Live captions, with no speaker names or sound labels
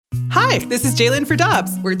Hi, this is Jalen for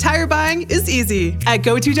Dobbs, where tire buying is easy. At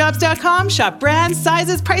GoToDobbs.com, shop brands,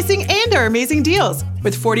 sizes, pricing, and our amazing deals.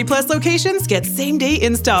 With 40-plus locations, get same-day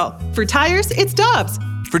install. For tires, it's Dobbs.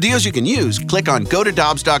 For deals you can use, click on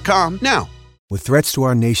GoToDobbs.com now. With threats to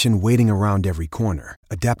our nation waiting around every corner,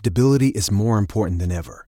 adaptability is more important than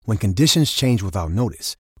ever. When conditions change without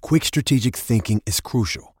notice, quick strategic thinking is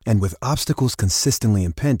crucial. And with obstacles consistently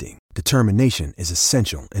impending, determination is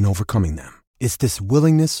essential in overcoming them. It's this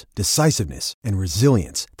willingness, decisiveness, and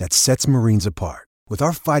resilience that sets Marines apart. With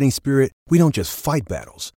our fighting spirit, we don't just fight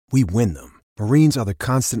battles, we win them. Marines are the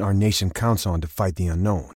constant our nation counts on to fight the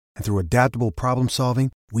unknown. And through adaptable problem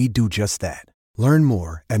solving, we do just that. Learn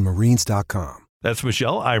more at marines.com. That's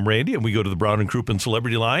Michelle. I'm Randy, and we go to the Brown and Crouppen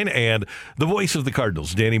Celebrity Line, and the voice of the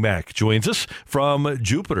Cardinals, Danny Mack, joins us from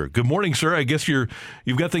Jupiter. Good morning, sir. I guess you've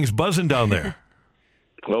got things buzzing down there.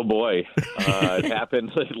 Oh boy, it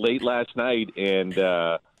happened late last night, and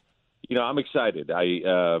I'm excited.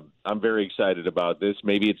 I'm very excited about this.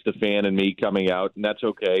 Maybe it's the fan in me coming out, and that's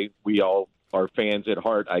okay. We all are fans at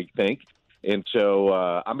heart, I think. And so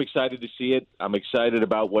I'm excited to see it. I'm excited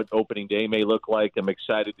about what opening day may look like. I'm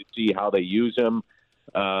excited to see how they use him.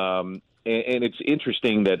 And it's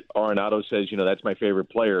interesting that Arenado says, that's my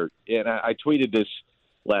favorite player. And I tweeted this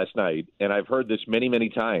last night, and I've heard this many, many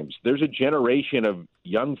times. There's a generation of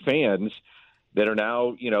young fans that are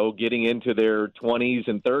now, getting into their 20s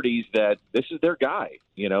and 30s that this is their guy.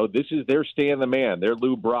 This is their Stan the Man, their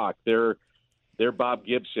Lou Brock, their Bob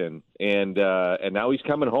Gibson, and now he's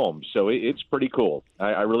coming home. So it's pretty cool.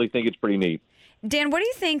 I really think it's pretty neat. Dan, what do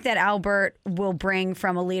you think that Albert will bring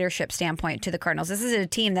from a leadership standpoint to the Cardinals? This is a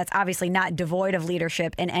team that's obviously not devoid of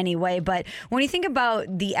leadership in any way, but when you think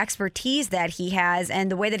about the expertise that he has and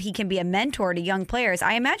the way that he can be a mentor to young players,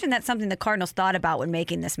 I imagine that's something the Cardinals thought about when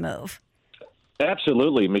making this move.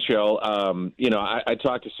 Absolutely, Michelle. I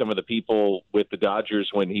talked to some of the people with the Dodgers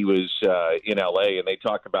when he was in L.A., and they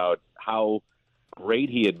talk about how great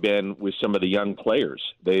he had been with some of the young players.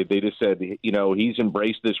 They just said, he's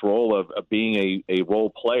embraced this role of being a role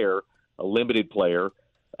player, a limited player,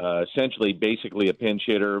 essentially basically a pinch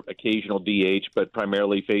hitter, occasional DH, but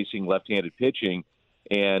primarily facing left-handed pitching.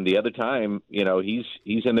 And the other time,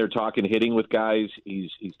 he's in there talking hitting with guys.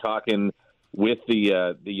 He's talking with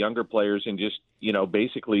the younger players and just,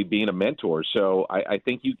 basically being a mentor. So I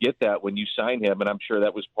think you get that when you sign him, and I'm sure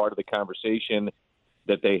that was part of the conversation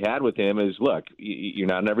that they had with him is, look, you're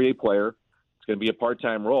not an everyday player. It's going to be a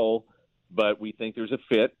part-time role, but we think there's a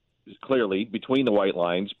fit, clearly, between the white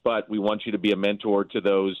lines, but we want you to be a mentor to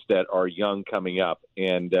those that are young coming up.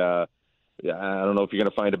 And I don't know if you're going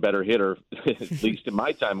to find a better hitter, at least in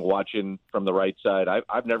my time watching from the right side.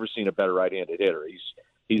 I've never seen a better right-handed hitter.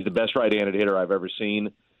 He's the best right-handed hitter I've ever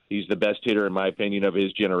seen. He's the best hitter, in my opinion, of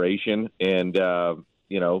his generation. And,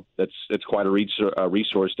 that's quite a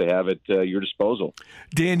resource to have at your disposal.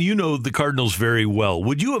 Dan, you know the Cardinals very well.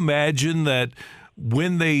 Would you imagine that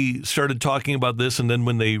when they started talking about this and then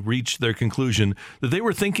when they reached their conclusion, that they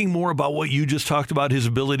were thinking more about what you just talked about, his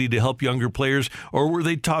ability to help younger players, or were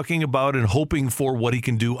they talking about and hoping for what he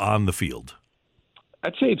can do on the field?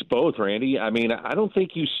 I'd say it's both, Randy. I mean, I don't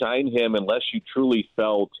think you sign him unless you truly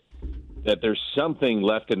felt that there's something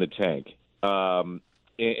left in the tank.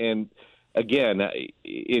 And again,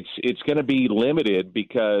 it's going to be limited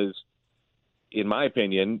because, in my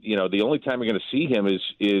opinion, the only time you're going to see him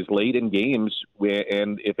is late in games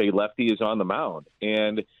and if a lefty is on the mound.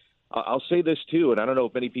 And I'll say this too, and I don't know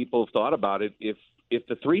if many people have thought about it. If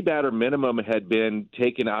the 3-batter minimum had been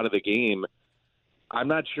taken out of the game, I'm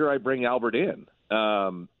not sure I bring Albert in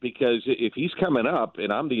because if he's coming up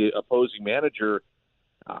and I'm the opposing manager,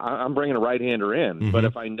 I'm bringing a right-hander in. Mm-hmm. But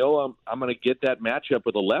if I know I'm going to get that matchup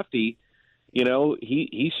with a lefty,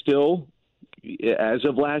 he's still, as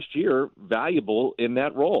of last year, valuable in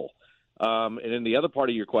that role. And then the other part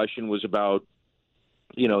of your question was about,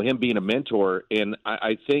 him being a mentor. And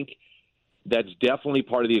I think that's definitely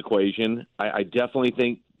part of the equation. I definitely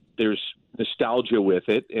think there's nostalgia with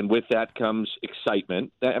it. And with that comes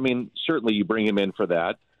excitement. I mean, certainly you bring him in for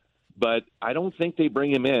that. But I don't think they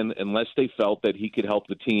bring him in unless they felt that he could help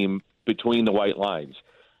the team between the white lines.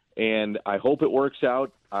 And I hope it works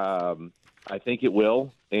out. I think it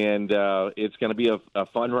will, and it's going to be a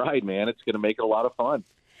fun ride, man. It's going to make it a lot of fun.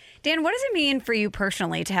 Dan, what does it mean for you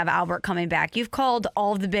personally to have Albert coming back? You've called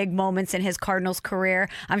all of the big moments in his Cardinals career.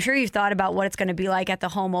 I'm sure you've thought about what it's going to be like at the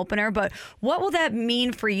home opener, but what will that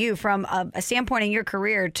mean for you from a standpoint in your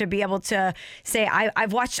career to be able to say,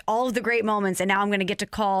 I've watched all of the great moments, and now I'm going to get to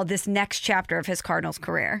call this next chapter of his Cardinals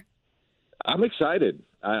career? I'm excited.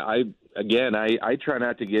 I try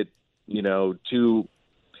not to get, too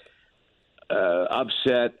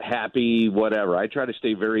upset, happy, whatever. I try to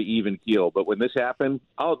stay very even keel. But when this happened,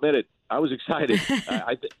 I'll admit it, I was excited.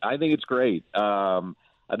 I think it's great.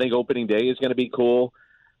 I think opening day is going to be cool.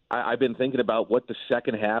 I've been thinking about what the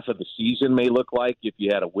second half of the season may look like if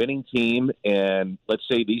you had a winning team, and let's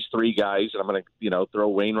say these three guys, and I'm going to throw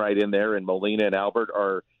Wainwright in there, and Molina and Albert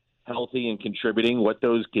are healthy and contributing, what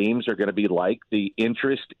those games are going to be like, the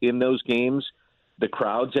interest in those games, the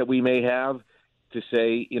crowds that we may have, to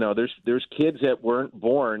say, there's kids that weren't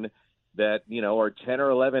born that, are 10 or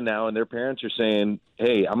 11 now, and their parents are saying,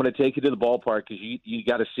 hey, I'm going to take you to the ballpark because you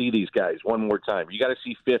got to see these guys one more time. You got to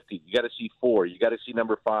see 50. You got to see 4. You got to see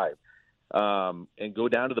number 5. And go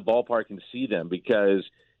down to the ballpark and see them, because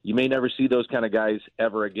you may never see those kind of guys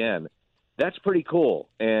ever again. That's pretty cool.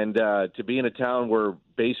 And to be in a town where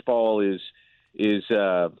baseball is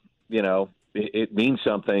it means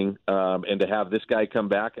something, and to have this guy come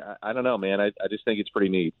back, I don't know, man. I just think it's pretty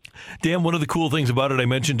neat. Dan, one of the cool things about it, I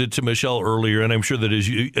mentioned it to Michelle earlier, and I'm sure that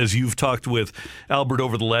as you've talked with Albert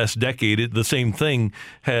over the last decade, the same thing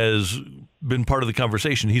has been part of the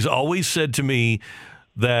conversation. He's always said to me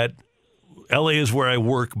that L.A. is where I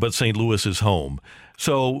work, but St. Louis is home.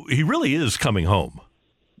 So he really is coming home.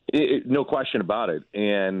 No question about it.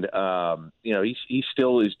 And, he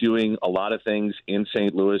still is doing a lot of things in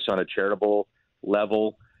St. Louis on a charitable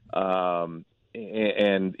level.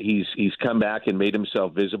 And he's come back and made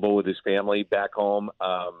himself visible with his family back home.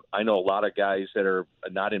 I know a lot of guys that are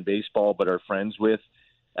not in baseball but are friends with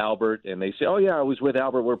Albert, and they say, oh, yeah, I was with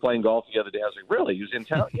Albert. We're playing golf the other day. I was like, really? He was in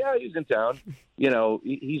town? Yeah, he's in town.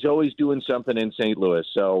 He's always doing something in St. Louis.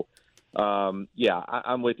 So, I'm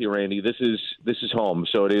with you, Randy. This is home,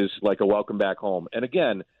 so it is like a welcome back home. And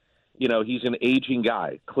again, he's an aging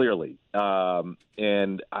guy, clearly,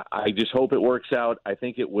 and I just hope it works out. I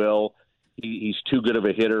think it will. He's too good of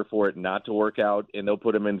a hitter for it not to work out, and they'll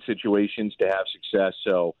put him in situations to have success.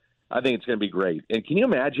 So I think it's going to be great. And can you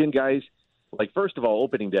imagine, guys? Like, first of all,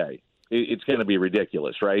 opening day, it's going to be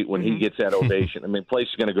ridiculous, right? When he gets that ovation, I mean, place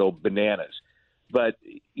is going to go bananas. But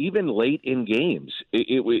even late in games,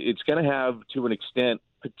 it's going to have, to an extent,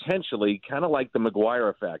 potentially kind of like the McGwire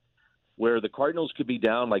effect, where the Cardinals could be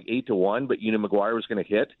down like 8-1, but McGwire was going to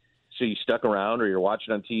hit, so you stuck around or you're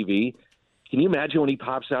watching on TV. Can you imagine when he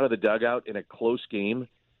pops out of the dugout in a close game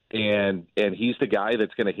and he's the guy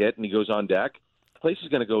that's going to hit and he goes on deck? The place is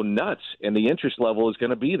going to go nuts, and the interest level is going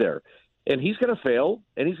to be there. And he's going to fail,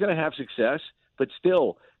 and he's going to have success, but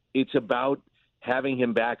still, it's about having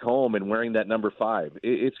him back home and wearing that number 5.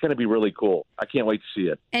 It's going to be really cool. I can't wait to see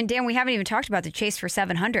it. And Dan, we haven't even talked about the chase for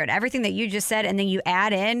 700. Everything that you just said, and then you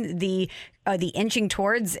add in the inching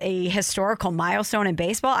towards a historical milestone in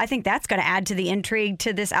baseball. I think that's going to add to the intrigue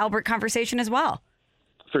to this Albert conversation as well.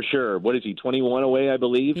 For sure. What is he, 21 away, I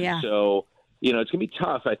believe? Yeah. So, it's going to be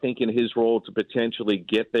tough, I think, in his role to potentially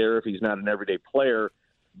get there if he's not an everyday player.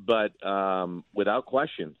 But without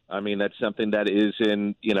question, I mean, that's something that is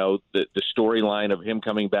in, the storyline of him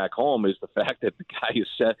coming back home is the fact that the guy is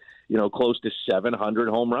set, close to 700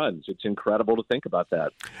 home runs. It's incredible to think about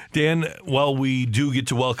that. Dan, while we do get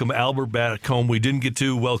to welcome Albert back home, we didn't get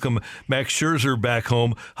to welcome Max Scherzer back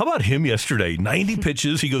home. How about him yesterday? 90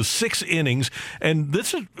 pitches. He goes 6 innings. And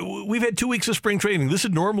we've had 2 weeks of spring training. This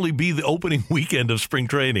would normally be the opening weekend of spring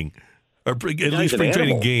training, or at least spring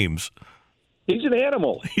training games. He's an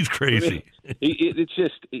animal. He's crazy. I mean, it's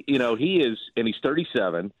just, he is, and he's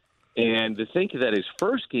 37. And to think that his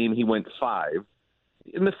first game, he went 5.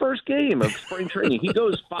 In the first game of spring training, he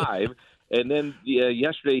goes 5. And then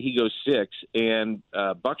yesterday he goes 6. And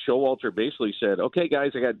Buck Showalter basically said, okay,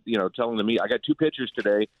 guys, I got, telling me I got 2 pitchers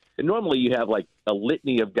today. And normally you have like a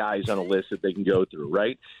litany of guys on a list that they can go through,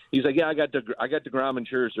 right? He's like, yeah, I got DeGrom and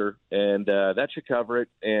Scherzer, and that should cover it.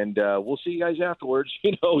 And we'll see you guys afterwards.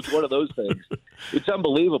 It's one of those things. It's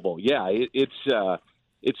unbelievable. Yeah, it's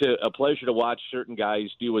a pleasure to watch certain guys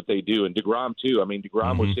do what they do. And DeGrom, too. I mean,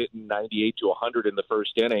 DeGrom was hitting 98 to 100 in the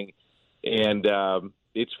first inning. And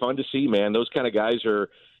it's fun to see, man. Those kind of guys are,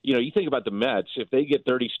 you think about the Mets. If they get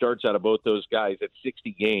 30 starts out of both those guys at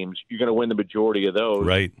 60 games, you're going to win the majority of those.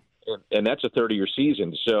 Right. And that's a 30-year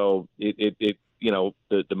season. So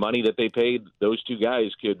the money that they paid those 2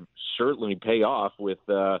 guys could certainly pay off with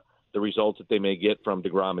the results that they may get from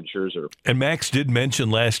DeGrom and Scherzer. And Max did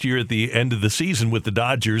mention last year at the end of the season with the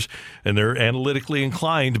Dodgers, and they're analytically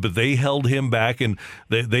inclined, but they held him back, and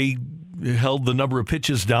they held the number of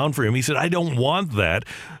pitches down for him. He said, I don't want that.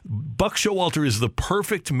 Buck Showalter is the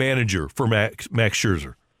perfect manager for Max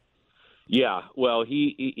Scherzer. Yeah, well,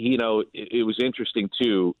 it was interesting,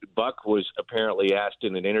 too. Buck was apparently asked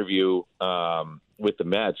in an interview with the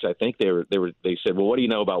Mets. I think they said, well, what do you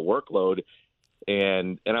know about workload?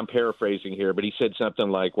 And I'm paraphrasing here, but he said something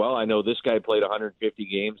like, well, I know this guy played 150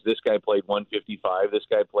 games. This guy played 155. This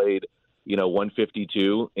guy played,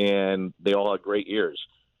 152, and they all had great years.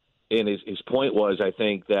 And his point was, I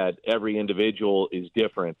think, that every individual is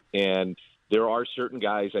different. And there are certain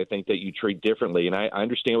guys, I think, that you treat differently. And I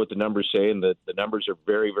understand what the numbers say, and the numbers are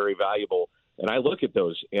very, very valuable. And I look at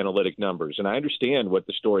those analytic numbers, and I understand what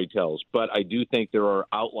the story tells. But I do think there are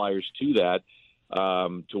outliers to that,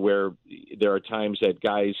 to where there are times that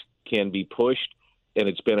guys can be pushed, and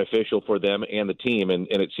it's beneficial for them and the team. And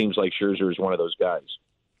it seems like Scherzer is one of those guys.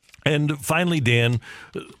 And finally, Dan,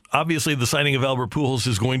 obviously the signing of Albert Pujols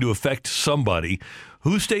is going to affect somebody.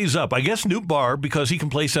 Who stays up? I guess Newt Barr, because he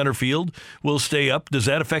can play center field, will stay up. Does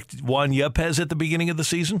that affect Juan Yepez at the beginning of the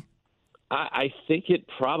season? I think it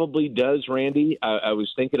probably does, Randy. I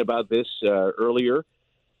was thinking about this earlier.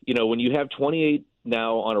 When you have 28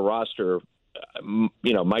 now on a roster,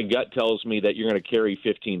 my gut tells me that you're going to carry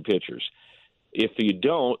 15 pitchers. If you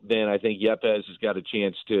don't, then I think Yepez has got a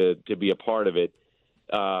chance to be a part of it.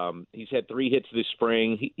 He's had 3 hits this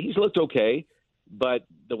spring. He's looked okay, but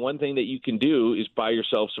the one thing that you can do is buy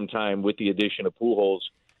yourself some time with the addition of Pujols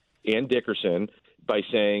and Dickerson by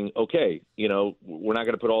saying, okay, we're not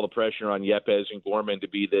going to put all the pressure on Yepez and Gorman to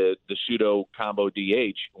be the pseudo combo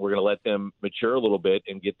DH. We're going to let them mature a little bit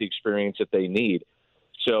and get the experience that they need.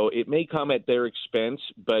 So it may come at their expense,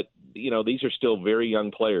 but, these are still very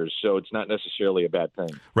young players, so it's not necessarily a bad thing.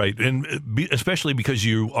 Right, and especially because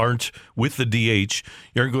you aren't with the DH,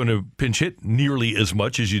 you aren't going to pinch hit nearly as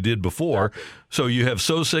much as you did before. Exactly. So you have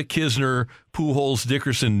Sosa, Kisner, Pujols,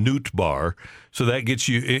 Dickerson, Newt Barr. So that gets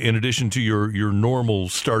you, in addition to your normal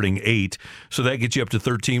starting 8, so that gets you up to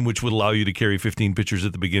 13, which would allow you to carry 15 pitchers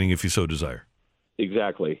at the beginning if you so desire.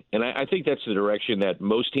 Exactly. And I think that's the direction that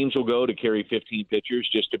most teams will go, to carry 15 pitchers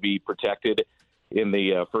just to be protected in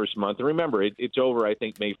the first month. And remember, it's over, I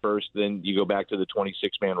think, May 1st. Then you go back to the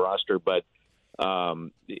 26-man roster. But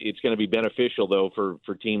it's going to be beneficial, though,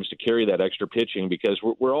 for teams to carry that extra pitching, because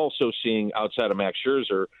we're also seeing, outside of Max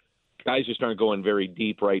Scherzer, guys just aren't going very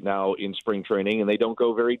deep right now in spring training, and they don't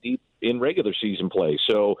go very deep in regular season play.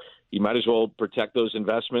 So you might as well protect those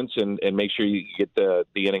investments and make sure you get the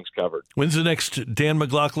innings covered. When's the next Dan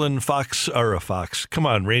McLaughlin Fox? Come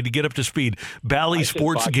on, Randy, get up to speed. Bally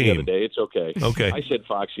Sports Fox game. The other day. It's okay. Okay. I said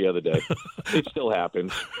Fox the other day. It still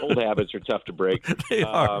happens. Old habits are tough to break. They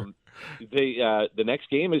are. The next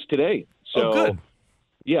game is today. So, good.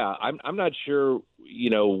 Yeah, I'm not sure,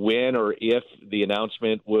 when or if the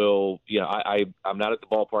announcement will, I'm not at the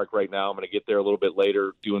ballpark right now. I'm going to get there a little bit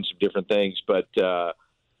later doing some different things. But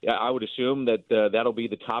I would assume that that'll be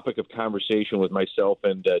the topic of conversation with myself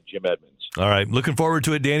and Jim Edmonds. All right. Looking forward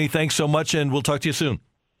to it, Danny. Thanks so much, and we'll talk to you soon.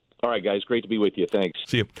 All right, guys. Great to be with you. Thanks.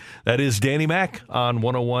 See you. That is Danny Mac on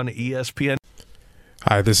 101 ESPN.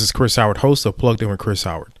 Hi, this is Chris Howard, host of Plugged In with Chris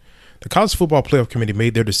Howard. The College Football Playoff Committee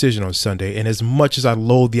made their decision on Sunday, and as much as I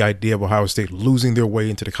loathe the idea of Ohio State losing their way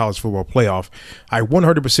into the College Football Playoff, I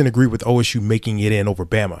 100% agree with OSU making it in over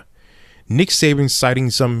Bama. Nick Saban citing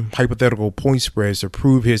some hypothetical point spreads to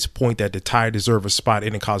prove his point that the Tide deserve a spot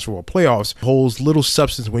in the College Football Playoffs holds little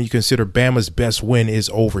substance when you consider Bama's best win is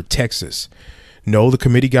over Texas. No, the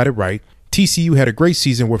committee got it right. TCU had a great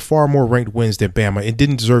season with far more ranked wins than Bama and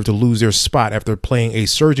didn't deserve to lose their spot after playing a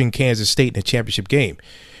surging Kansas State in a championship game.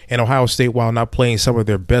 And Ohio State, while not playing some of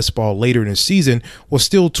their best ball later in the season, was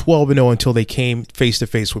still 12-0 until they came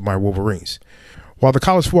face-to-face with my Wolverines. While the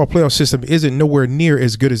college football playoff system isn't nowhere near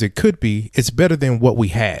as good as it could be, it's better than what we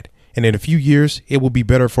had. And in a few years, it will be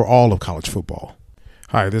better for all of college football.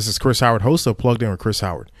 Hi, this is Chris Howard, host of Plugged In with Chris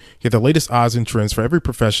Howard. Get the latest odds and trends for every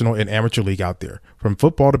professional and amateur league out there. From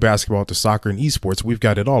football to basketball to soccer and esports, we've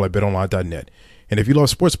got it all at BetOnline.net. And if you love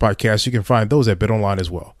sports podcasts, you can find those at BetOnline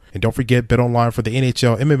as well. And don't forget BetOnline for the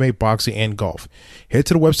NHL, MMA, boxing, and golf. Head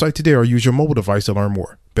to the website today or use your mobile device to learn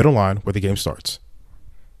more. BetOnline, where the game starts.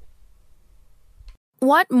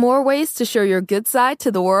 Want more ways to show your good side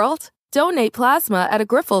to the world? Donate plasma at a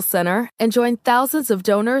Grifols Center and join thousands of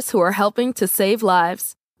donors who are helping to save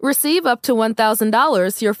lives. Receive up to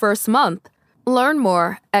 $1,000 your first month. Learn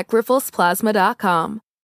more at GrifolsPlasma.com.